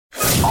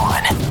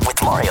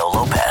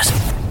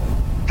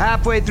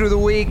Halfway through the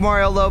week,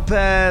 Mario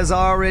Lopez,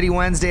 already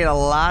Wednesday, and a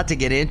lot to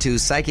get into.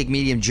 Psychic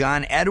medium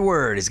John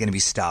Edward is going to be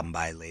stopping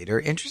by later.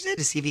 Interested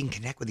to see if he can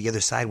connect with the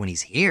other side when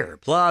he's here.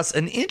 Plus,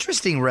 an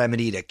interesting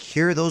remedy to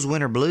cure those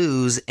winter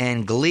blues.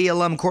 And Glee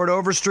alum Cord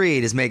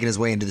Overstreet is making his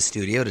way into the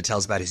studio to tell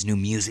us about his new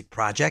music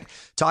project.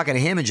 Talking to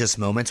him in just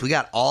moments. We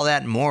got all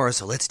that and more,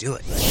 so let's do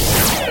it.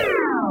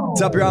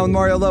 What's up, you're on with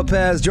Mario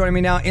Lopez. Joining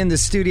me now in the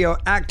studio,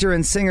 actor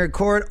and singer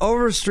Cord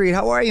Overstreet.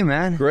 How are you,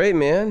 man? Great,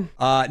 man.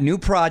 New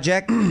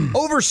project,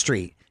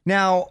 Overstreet.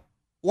 Now,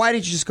 why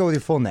didn't you just go with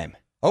your full name?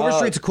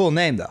 Overstreet's a cool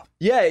name, though.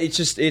 Yeah, it's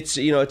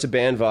a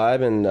band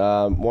vibe, and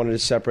wanted to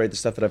separate the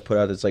stuff that I put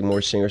out that's like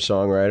more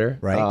singer-songwriter.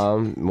 Right.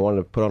 Wanted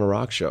to put on a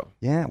rock show.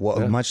 Yeah,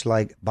 well, much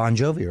like Bon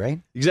Jovi,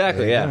 right?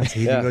 Exactly, yeah. So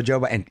you can go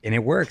Joe, and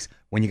it works.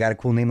 When you got a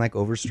cool name like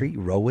Overstreet,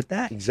 you roll with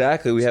that.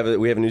 Exactly. We have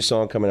a new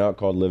song coming out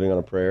called "Living on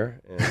a Prayer."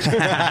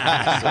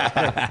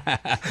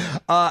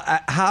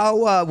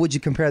 How would you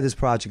compare this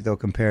project, though,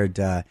 compared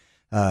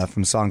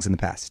from songs in the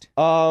past?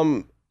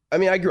 I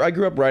mean, I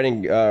grew up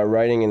writing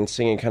and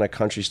singing kind of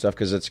country stuff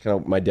because it's kind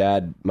of my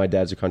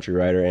dad's a country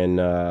writer, and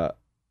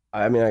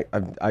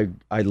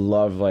I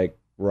love like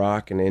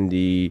rock and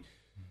indie,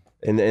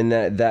 and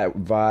that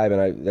vibe,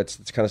 and that's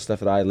the kind of stuff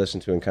that I listen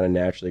to and kind of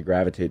naturally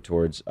gravitate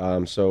towards.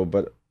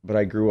 But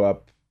I grew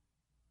up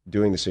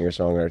doing the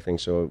singer-songwriter thing,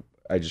 so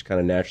I just kind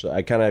of naturally,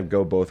 I kind of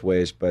go both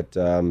ways, but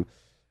I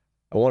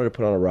wanted to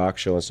put on a rock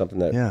show and something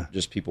that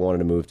just people wanted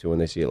to move to when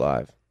they see it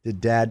live.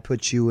 Did Dad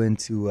put you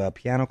into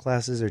piano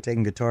classes or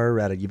taking guitar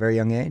at a very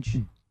young age?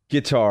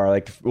 Guitar,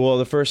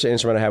 the first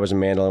instrument I had was a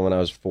mandolin when I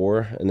was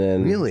 4, and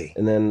then really,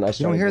 and then I started.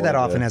 You don't hear that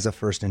often as a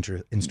first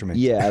instrument.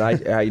 Yeah,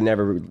 and I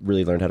never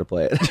really learned how to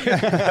play it.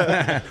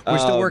 We're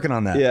still working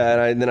on that.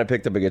 Yeah, and then I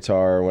picked up a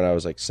guitar when I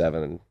was like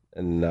 7,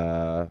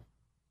 and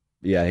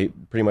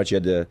pretty much you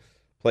had to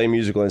play a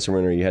musical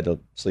instrument or you had to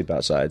sleep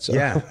outside. So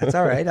yeah, that's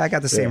all right. I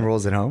got the same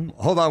rules at home.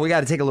 Hold on, we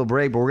got to take a little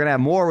break, but we're gonna have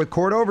more with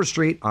Cord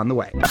Overstreet on the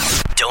way.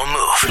 Don't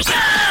move.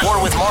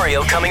 More with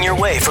Mario coming your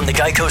way from the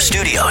Geico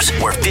Studios,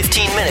 where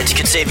 15 minutes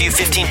could save you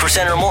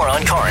 15% or more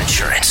on car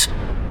insurance.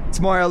 It's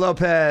Mario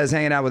Lopez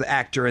hanging out with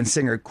actor and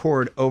singer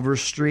Cord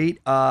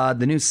Overstreet.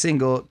 The new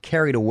single,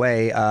 Carried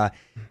Away,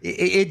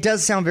 it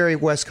does sound very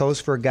West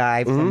Coast for a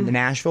guy from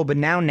Nashville, but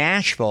now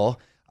Nashville,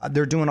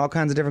 they're doing all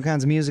kinds of different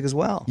kinds of music as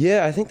well.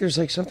 Yeah, I think there's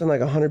like something like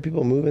 100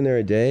 people moving there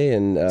a day,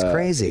 and it's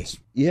crazy.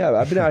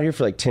 I've been out here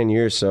for like 10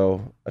 years,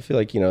 so I feel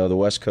like the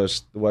West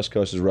Coast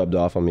has rubbed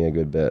off on me a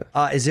good bit.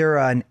 Is there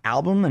an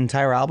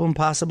entire album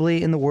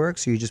possibly in the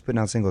works, or are you just putting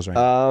out singles right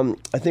now?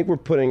 I think we're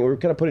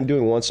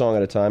doing one song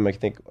at a time. I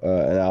think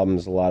an album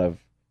is a lot of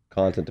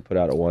content to put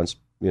out at once,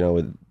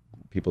 with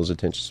people's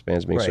attention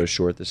spans being so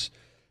short this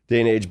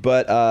day and age.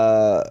 But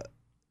I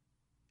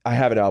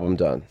have an album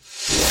done.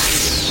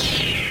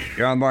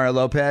 You're on Mario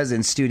Lopez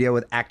in studio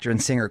with actor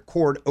and singer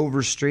Cord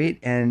Overstreet,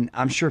 and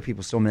I'm sure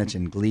people still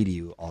mention Glee to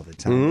you all the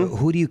time.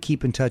 Who do you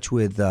keep in touch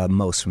with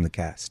most from the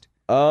cast?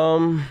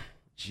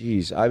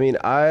 Geez, I mean,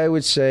 I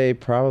would say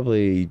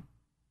probably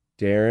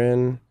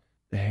Darren,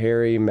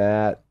 Harry,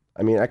 Matt.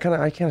 I mean, I kind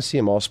of see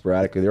them all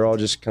sporadically. They're all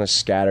just kind of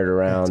scattered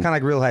around. It's kind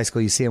of like Real High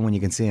School. You see them when you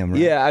can see them,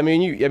 right? Yeah, I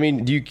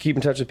mean, do you keep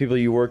in touch with people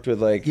you worked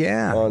with? Like,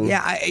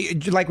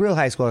 like Real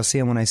High School. I see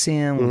him when I see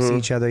him. We see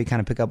each other. You kind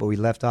of pick up where we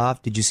left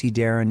off. Did you see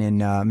Darren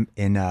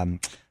in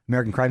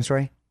American Crime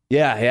Story?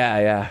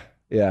 Yeah.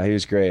 He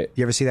was great.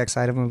 You ever see that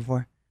side of him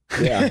before?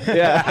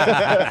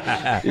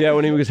 Yeah. Yeah,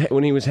 when he was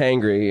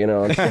hangry,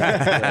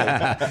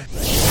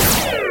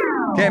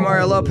 Okay,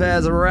 Mario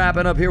Lopez,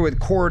 wrapping up here with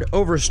Cord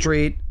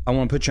Overstreet. I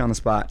want to put you on the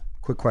spot.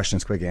 Quick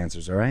questions, quick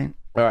answers, all right?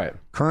 All right.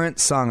 Current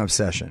song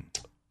obsession.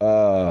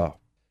 A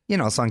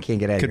song can't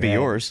get out of Could be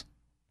yours.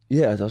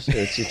 Yeah,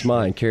 it's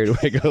mine. Carried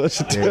Away. Go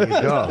listen to it.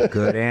 There you go.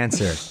 Good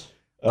answer.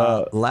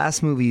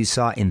 Last movie you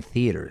saw in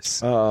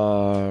theaters?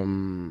 I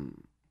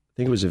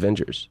think it was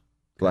Avengers.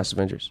 The last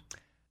Avengers.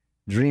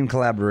 Dream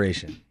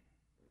collaboration.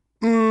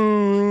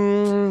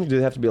 Do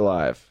they have to be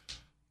alive?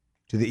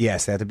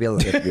 Yes, they have to be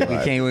alive.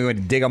 We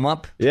would dig them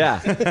up? Yeah.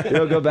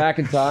 Go back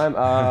in time.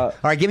 All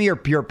right, give me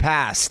your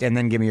past and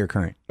then give me your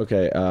current.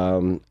 Okay.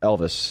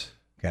 Elvis.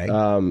 Okay.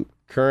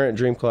 Current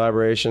dream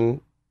collaboration,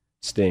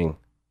 Sting.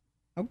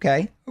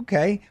 Okay.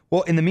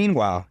 Well, in the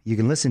meanwhile, you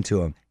can listen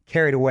to him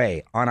Carried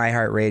Away on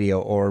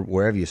iHeartRadio or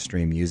wherever you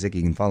stream music.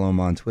 You can follow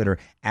him on Twitter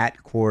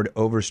at Cord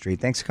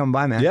Overstreet. Thanks for coming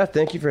by, man. Yeah,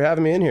 thank you for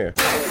having me in here.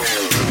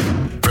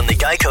 From the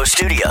Geico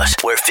Studios,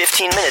 where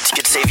 15 minutes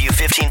could save you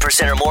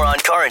 15% or more on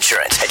car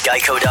insurance at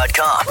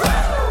geico.com.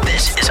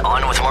 This is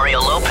On with Mario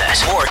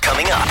Lopez. More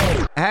coming up.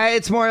 Hey,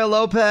 it's Mario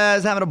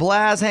Lopez having a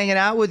blast hanging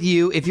out with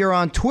you. If you're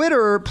on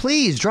Twitter,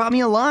 please drop me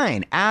a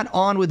line at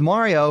On with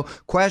Mario.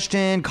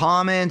 Question,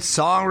 comment,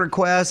 song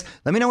request.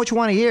 Let me know what you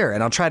want to hear,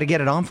 and I'll try to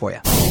get it on for you.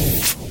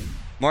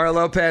 Mario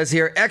Lopez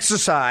here.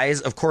 Exercise,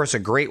 of course, a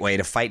great way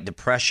to fight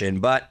depression,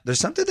 but there's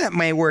something that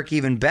may work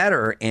even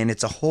better, and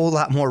it's a whole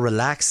lot more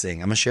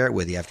relaxing. I'm going to share it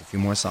with you after a few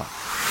more songs.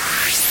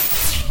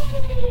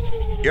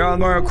 You're on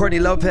Mario Courtney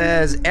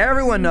Lopez.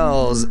 Everyone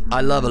knows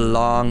I love a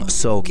long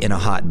soak in a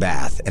hot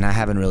bath, and I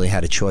haven't really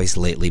had a choice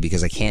lately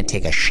because I can't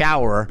take a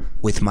shower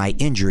with my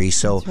injury.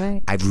 So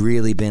right. I've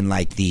really been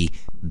like the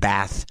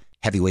bath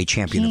heavyweight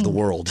champion of the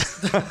world.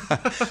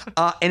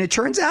 And it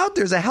turns out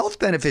there's a health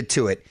benefit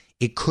to it.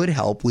 It could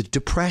help with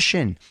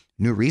depression.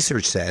 New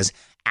research says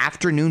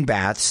afternoon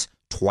baths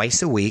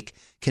twice a week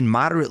can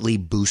moderately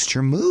boost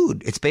your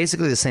mood. It's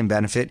basically the same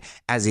benefit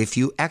as if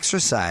you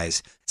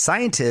exercise.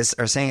 Scientists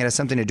are saying it has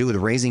something to do with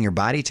raising your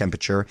body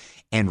temperature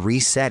and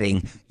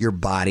resetting your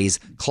body's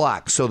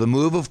clock. So the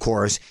move, of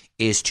course,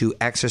 is to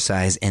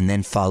exercise and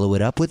then follow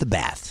it up with a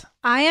bath.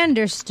 I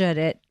understood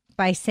it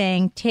by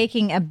saying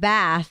taking a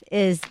bath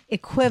is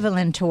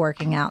equivalent to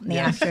working out in the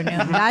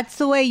afternoon. That's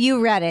the way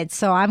you read it.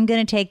 So I'm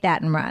going to take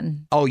that and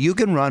run. Oh, you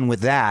can run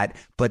with that,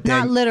 but then...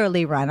 Not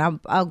literally run.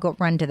 I'll go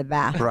run to the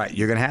bath. Right.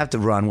 You're going to have to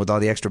run with all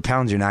the extra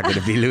pounds you're not going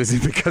to be losing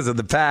because of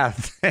the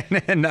bath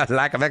and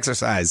lack of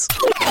exercise.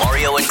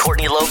 Mario and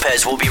Courtney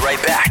Lopez will be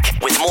right back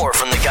with more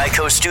from the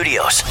Geico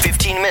Studios.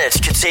 15 minutes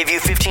could save you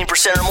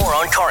 15% or more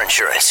on car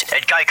insurance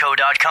at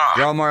geico.com.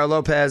 You're on Mario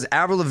Lopez.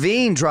 Avril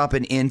Lavigne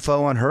dropping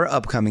info on her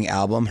upcoming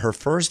album, her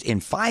first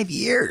in 5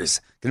 years.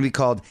 Going to be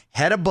called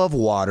Head Above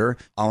Water.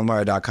 On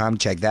Mario.com.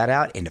 Check that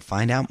out and to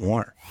find out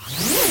more.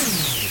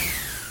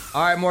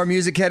 All right, more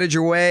music headed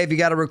your way. If you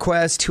got a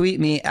request, tweet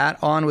me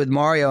at On With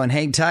Mario and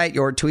hang tight.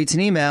 Your tweets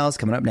and emails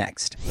coming up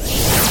next.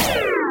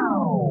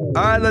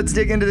 All right, let's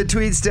dig into the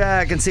tweet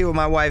stack and see what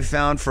my wife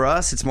found for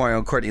us. It's Mario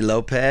and Courtney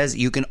Lopez.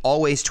 You can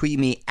always tweet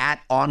me at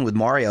On With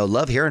Mario.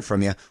 Love hearing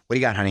from you. What do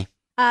you got, honey?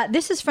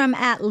 This is from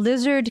at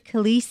Lizard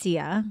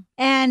Calicia,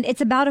 and it's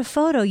about a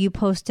photo you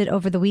posted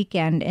over the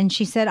weekend. And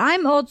she said,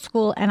 I'm old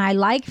school and I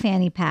like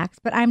fanny packs,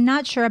 but I'm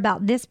not sure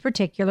about this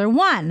particular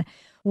one.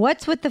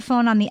 What's with the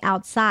phone on the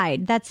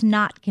outside? That's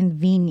not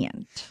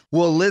convenient.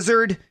 Well,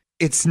 Lizard,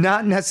 it's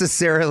not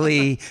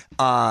necessarily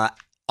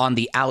on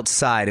the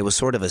outside. It was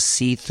sort of a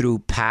see-through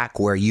pack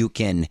where you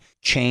can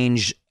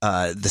change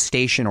the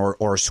station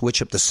or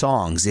switch up the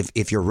songs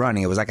if you're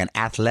running. It was like an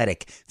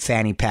athletic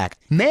fanny pack.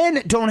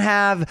 Men don't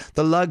have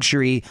the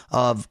luxury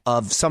of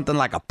something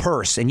like a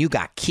purse, and you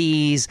got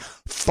keys,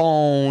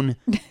 phone,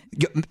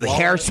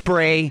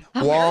 hairspray,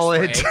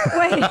 wallet.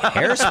 Wait,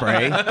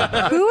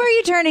 Hairspray? who are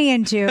you turning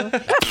into?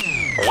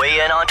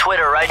 Weigh in on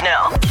Twitter right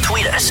now.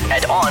 Tweet us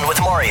at On With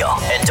Mario.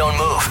 And don't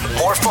move.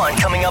 More fun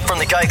coming up from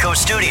the Geico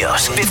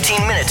Studios.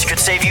 15 minutes could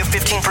save you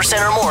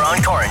 15% or more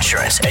on car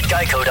insurance at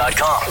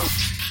geico.com.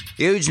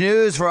 Huge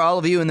news for all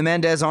of you in the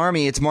Mendez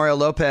Army. It's Mario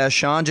Lopez.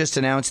 Sean just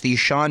announced the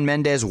Shawn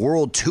Mendes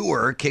World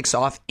Tour kicks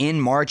off in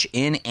March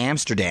in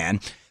Amsterdam,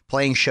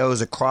 playing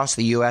shows across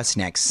the U.S.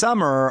 next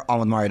summer.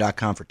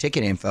 OnWithMario.com for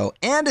ticket info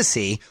and to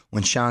see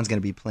when Sean's going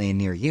to be playing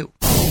near you.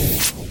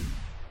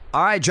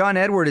 All right, John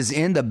Edward is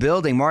in the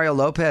building. Mario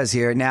Lopez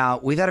here.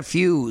 Now, we've had a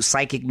few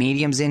psychic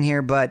mediums in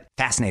here, but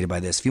fascinated by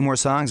this. A few more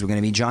songs. We're going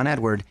to be John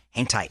Edward.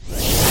 Hang tight.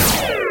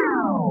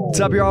 What's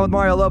up, you're on with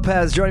Mario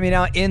Lopez. Joining me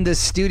now in the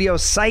studio,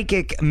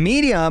 psychic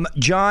medium,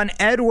 John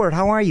Edward.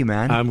 How are you,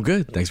 man? I'm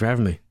good. Thanks for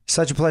having me.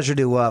 Such a pleasure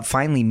to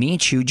finally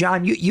meet you.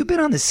 John, you've been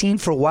on the scene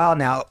for a while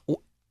now.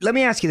 Let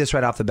me ask you this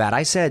right off the bat.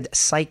 I said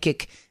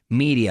psychic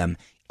medium.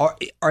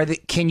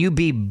 Can you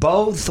be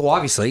both? Well,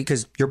 obviously,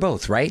 because you're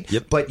both, right?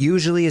 Yep. But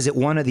usually, is it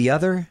one or the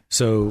other?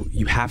 So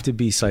you have to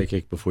be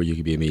psychic before you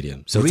can be a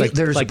medium. So Really? it's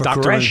There's a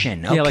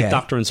progression. Yeah, like Okay.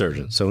 doctor and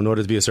surgeon. So in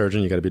order to be a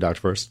surgeon, you got to be a doctor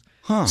first.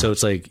 Huh. So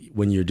it's like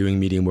when you're doing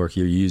medium work,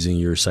 you're using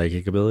your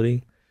psychic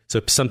ability.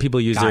 So some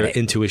people use Got their it.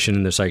 intuition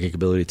and their psychic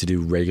ability to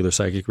do regular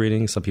psychic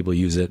readings. Some people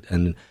use it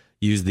and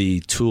use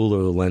the tool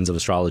or the lens of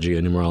astrology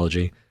and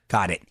numerology.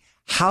 Got it.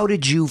 How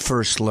did you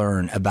first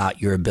learn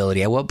about your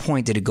ability? At what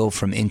point did it go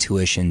from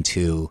intuition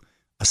to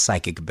a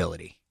psychic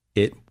ability?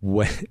 It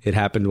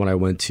happened when I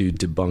went to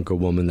debunk a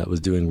woman that was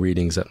doing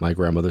readings at my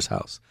grandmother's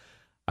house.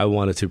 I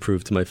wanted to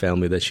prove to my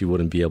family that she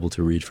wouldn't be able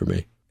to read for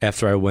me.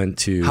 After I went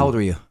to... How old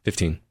were you?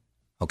 15.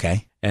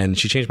 Okay. And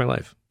she changed my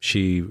life.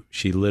 She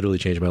literally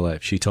changed my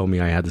life. She told me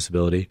I had this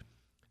ability.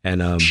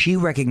 And She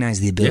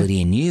recognized the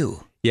ability in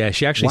you. yeah,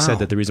 she actually Wow. said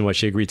that the reason why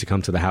she agreed to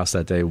come to the house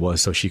that day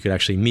was so she could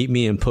actually meet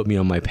me and put me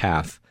on my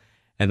path.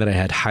 And that I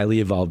had highly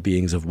evolved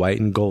beings of white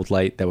and gold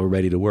light that were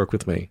ready to work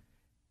with me.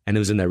 And it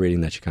was in that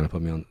reading that she kind of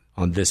put me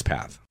on this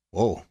path.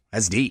 Whoa,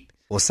 that's deep.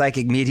 Well,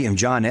 psychic medium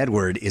John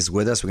Edward is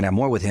with us. We're going to have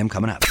more with him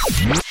coming up.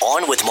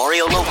 On with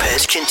Mario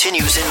Lopez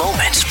continues in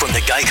moments from the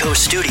Geico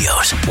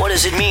Studios. What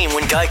does it mean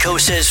when Geico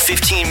says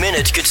 15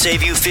 minutes could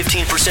save you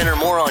 15% or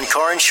more on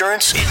car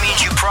insurance? It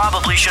means you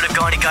probably should have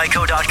gone to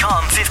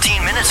geico.com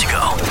 15 minutes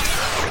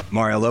ago.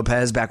 Mario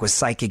Lopez back with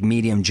psychic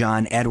medium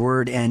John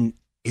Edward. And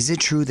is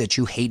it true that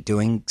you hate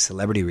doing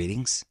celebrity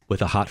readings?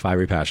 With a hot,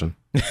 fiery passion.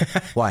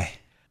 Why?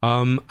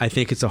 I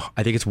think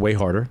it's way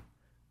harder.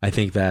 I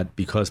think that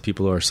because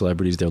people are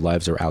celebrities, their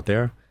lives are out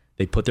there.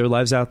 They put their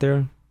lives out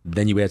there.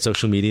 Then you add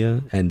social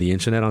media and the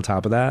internet on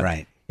top of that.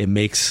 Right. It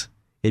makes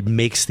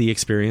the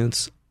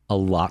experience a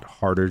lot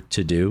harder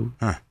to do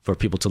for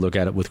people to look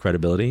at it with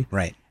credibility.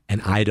 Right.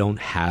 And I don't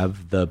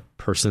have the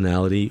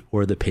personality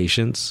or the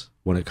patience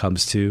when it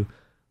comes to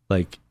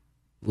like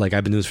like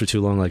I've been doing this for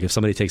too long. Like if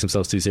somebody takes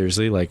themselves too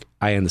seriously, like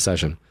I end the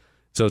session.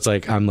 So it's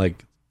like I'm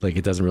like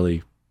it doesn't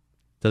really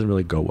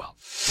go well.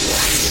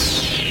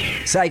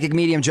 Psychic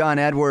medium John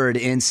Edward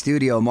in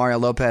studio. Mario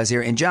Lopez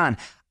here. And John,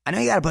 I know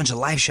you got a bunch of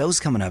live shows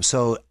coming up.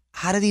 So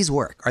how do these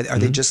work? Are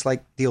they just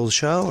like the old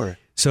show, or?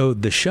 So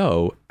the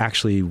show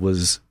actually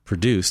was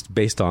produced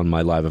based on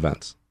my live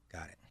events.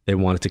 Got it. They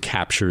wanted to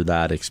capture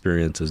that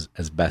experience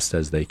as best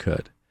as they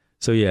could.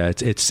 So yeah,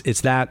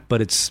 it's that,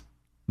 but it's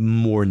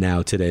more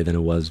now today than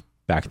it was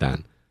back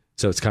then.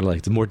 So it's kind of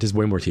like there's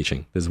way more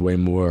teaching. There's way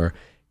more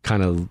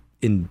kind of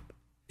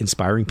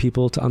inspiring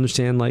people to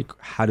understand like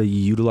how to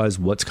utilize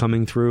what's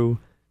coming through.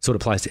 So it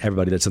applies to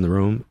everybody that's in the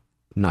room,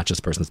 not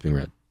just the person that's being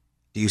read.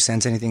 Do you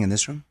sense anything in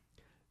this room?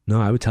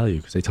 No, I would tell you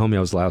because they told me I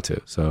was allowed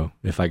to. So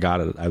if I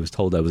got it, I was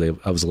told I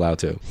was allowed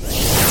to.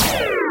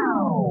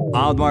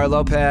 On with Mario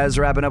Lopez,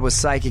 wrapping up with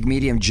psychic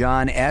medium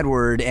John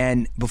Edward.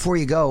 And before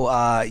you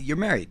go, you're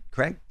married,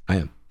 correct? I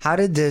am. How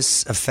did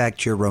this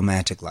affect your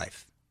romantic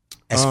life?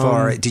 As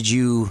far,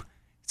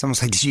 it's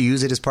almost like, did you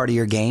use it as part of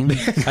your game?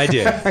 I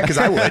did. Because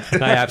I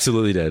would. I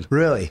absolutely did.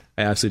 Really?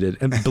 I absolutely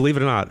did. And believe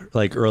it or not,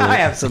 like early, I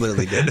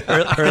absolutely did.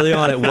 early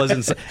on, it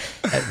wasn't,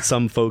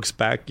 some folks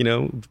back,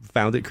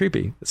 found it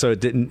creepy. So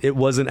it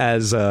wasn't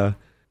as,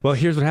 well,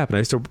 here's what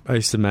happened. I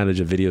used to manage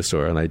a video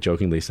store, and I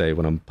jokingly say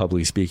when I'm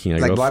publicly speaking, I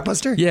like go,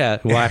 Blockbuster? Yeah.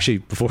 Well, actually,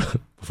 before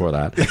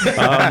that,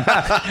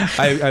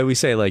 I always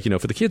say like,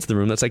 for the kids in the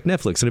room, that's like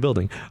Netflix in a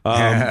building.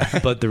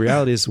 But the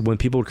reality is when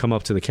people would come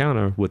up to the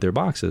counter with their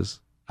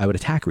boxes, I would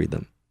attack read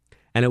them.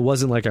 And it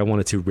wasn't like I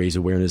wanted to raise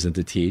awareness and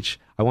to teach.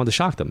 I wanted to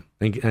shock them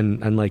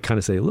and like kind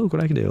of say, look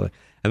what I can do. Like,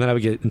 and then I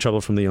would get in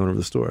trouble from the owner of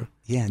the store.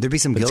 Yeah, there'd be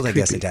some guilt, I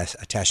guess,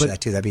 attached to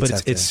that too. That'd be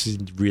tough. But it's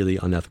really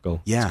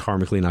unethical. Yeah. It's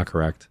karmically not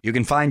correct. You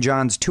can find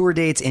John's tour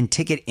dates and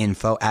ticket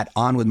info at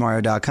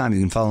onwithmario.com. You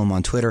can follow him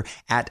on Twitter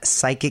at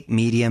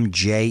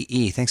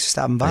psychicmediumje. Thanks for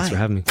stopping by. Thanks for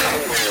having me.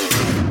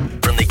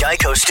 From the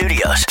Geico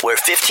Studios, where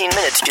 15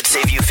 minutes could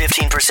save you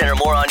 15% or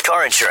more on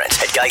car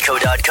insurance at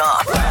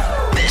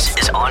geico.com. This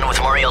is On with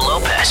Mario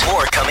Lopez.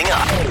 More coming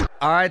up.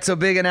 All right, so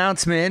big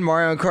announcement.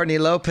 Mario and Courtney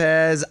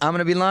Lopez. I'm going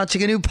to be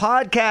launching a new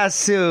podcast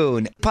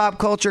soon. Pop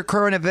culture,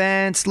 current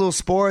events, little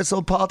sports,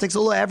 little politics, a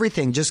little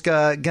everything. Just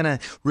going to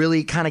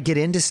really kind of get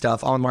into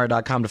stuff.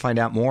 OnWithMario.com to find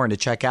out more and to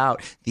check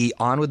out the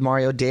On with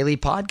Mario Daily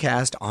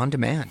Podcast on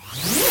demand.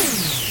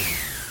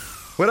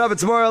 What up?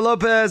 It's Mario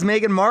Lopez.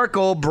 Meghan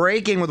Markle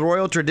breaking with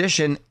royal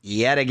tradition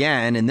yet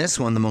again. And this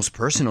one, the most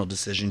personal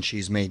decision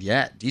she's made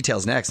yet.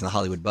 Details next in the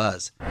Hollywood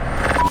Buzz.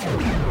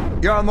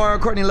 You're on Mario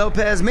Courtney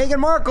Lopez. Meghan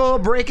Markle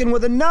breaking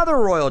with another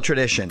royal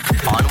tradition.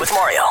 On with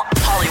Mario,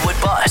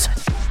 Hollywood Buzz.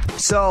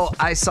 So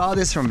I saw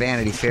this from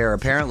Vanity Fair.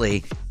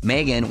 Apparently,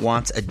 Meghan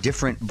wants a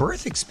different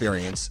birth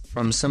experience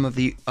from some of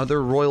the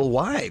other royal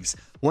wives.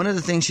 One of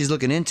the things she's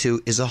looking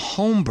into is a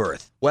home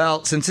birth.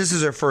 Well, since this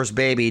is her first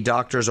baby,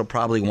 doctors will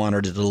probably want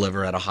her to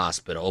deliver at a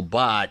hospital,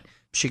 but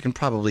she can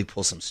probably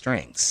pull some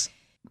strings.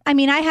 I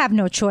mean, I have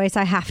no choice.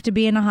 I have to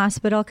be in a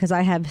hospital because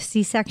I have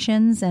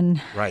C-sections, and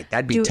right,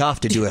 that'd be tough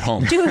to do at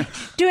home.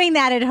 Doing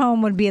that at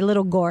home would be a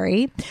little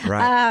gory.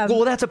 Right.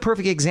 Well, that's a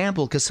perfect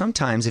example because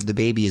sometimes if the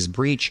baby is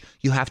breech,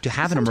 you have to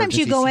have an emergency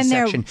you go in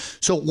C-section. there,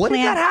 so what if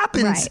that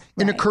happens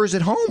and occurs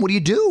at home? What do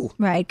you do?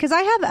 Right, because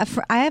I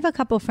have a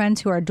couple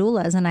friends who are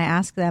doulas, and I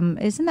ask them,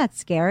 "Isn't that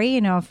scary?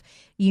 If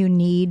you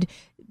need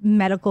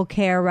medical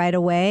care right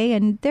away?"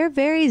 And they're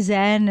very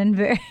zen and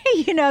very,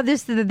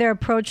 their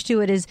approach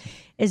to it is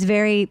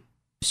very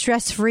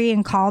stress-free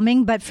and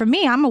calming. But for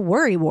me, I'm a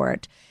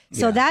worrywart.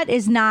 So that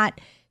is not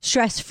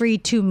stress-free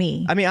to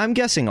me. I mean, I'm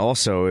guessing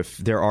also if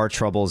there are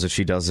troubles, if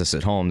she does this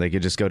at home, they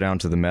could just go down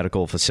to the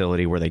medical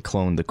facility where they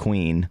cloned the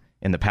queen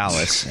in the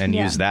palace and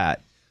use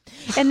that.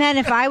 And then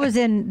if I was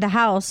in the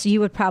house, you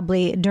would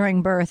probably,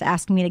 during birth,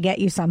 ask me to get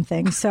you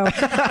something. So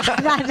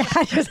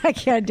I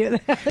can't do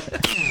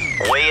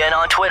that. Weigh in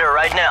on Twitter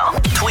right now.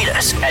 Tweet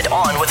us at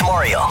On With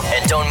Mario.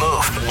 And don't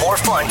move. More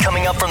fun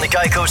coming up from the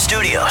Geico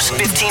Studios.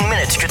 15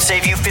 minutes could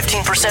save you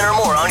 15% or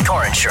more on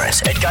car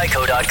insurance at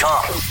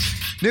geico.com.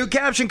 New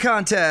caption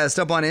contest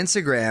up on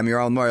Instagram.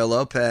 You're on Mario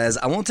Lopez.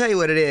 I won't tell you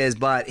what it is,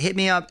 but hit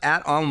me up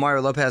at on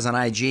Mario Lopez on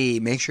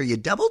IG. Make sure you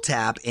double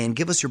tap and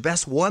give us your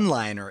best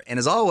one-liner. And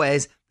as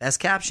always, best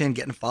caption,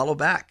 getting a follow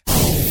back.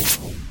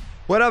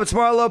 What up? It's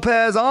Mario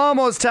Lopez.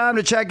 Almost time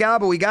to check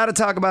out, but we got to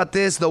talk about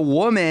this. The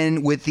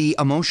woman with the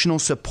emotional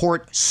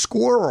support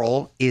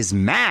squirrel is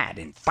mad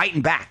and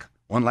fighting back.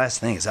 One last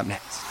thing is up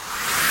next.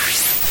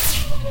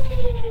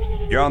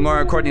 You're on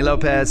Mario Courtney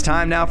Lopez.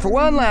 Time now for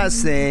one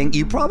last thing.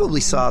 You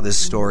probably saw this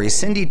story.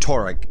 Cindy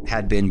Torek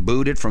had been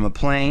booted from a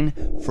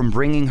plane from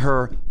bringing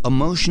her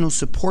emotional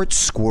support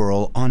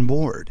squirrel on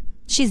board.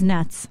 She's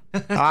nuts.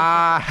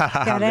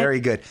 Very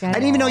good. I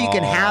didn't even know you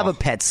can have a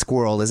pet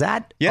squirrel. Is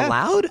that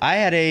allowed? I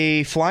had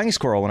a flying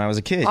squirrel when I was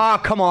a kid. Oh,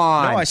 come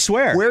on. No, I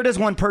swear. Where does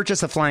one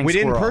purchase a flying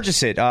squirrel? We didn't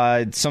purchase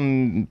it.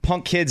 Some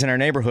punk kids in our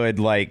neighborhood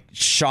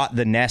shot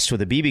the nest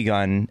with a BB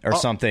gun or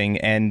something,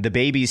 and the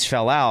babies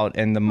fell out,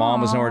 and the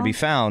mom was nowhere to be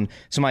found.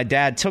 So my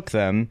dad took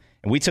them,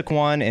 And we took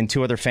one, and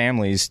 2 other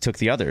families took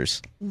the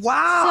others.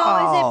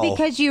 Wow. So is it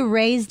because you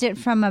raised it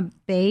from a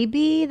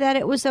baby that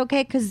it was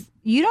okay? Because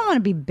you don't want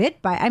to be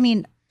bit by. I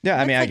mean, Yeah,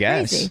 I mean, I like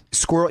guess. crazy.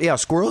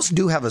 Squirrels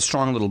do have a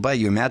strong little bite.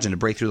 You imagine to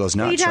break through those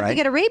nuts, You'd have right? to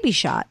get a rabies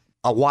shot.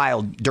 A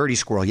wild, dirty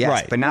squirrel, yes,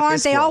 Right. but not Aren't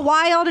this they squirrel. all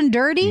wild and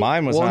dirty?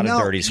 Mine was not a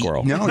dirty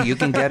squirrel. No, you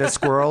can get a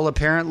squirrel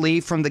apparently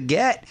from the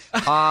get.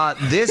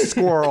 This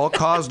squirrel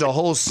caused a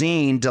whole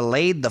scene,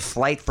 delayed the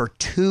flight for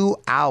 2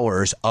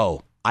 hours.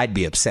 Oh, I'd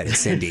be upset at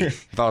Cindy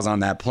if I was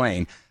on that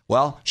plane.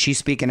 Well, she's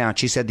speaking out.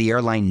 She said the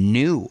airline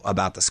knew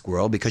about the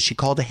squirrel because she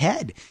called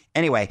ahead.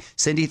 Anyway,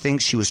 Cindy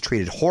thinks she was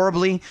treated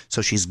horribly,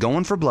 so she's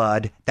going for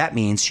blood. That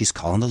means she's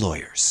calling the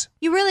lawyers.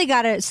 You really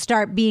got to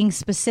start being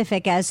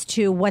specific as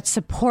to what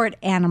support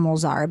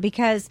animals are,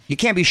 because You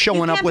can't be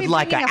showing you up can't with be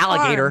like an bringing a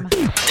alligator.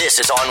 farm. This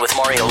is On with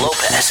Mario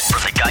Lopez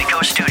from the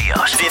Geico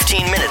Studios.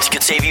 15 minutes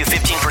could save you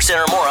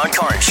 15% or more on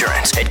car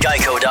insurance at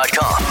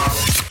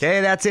geico.com.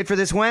 Okay, that's it for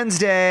this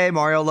Wednesday.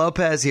 Mario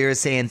Lopez here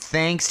saying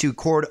thanks to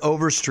Cord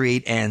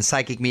Overstreet and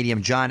psychic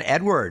medium John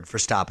Edward for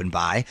stopping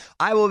by.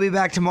 I will be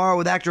back tomorrow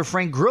with actor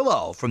Frank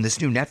Grillo from this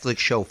new Netflix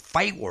show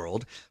Fight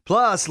World,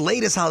 plus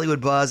latest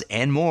Hollywood buzz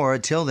and more.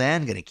 Till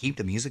then, gonna keep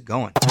the music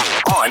going.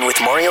 On with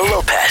Mario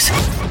Lopez.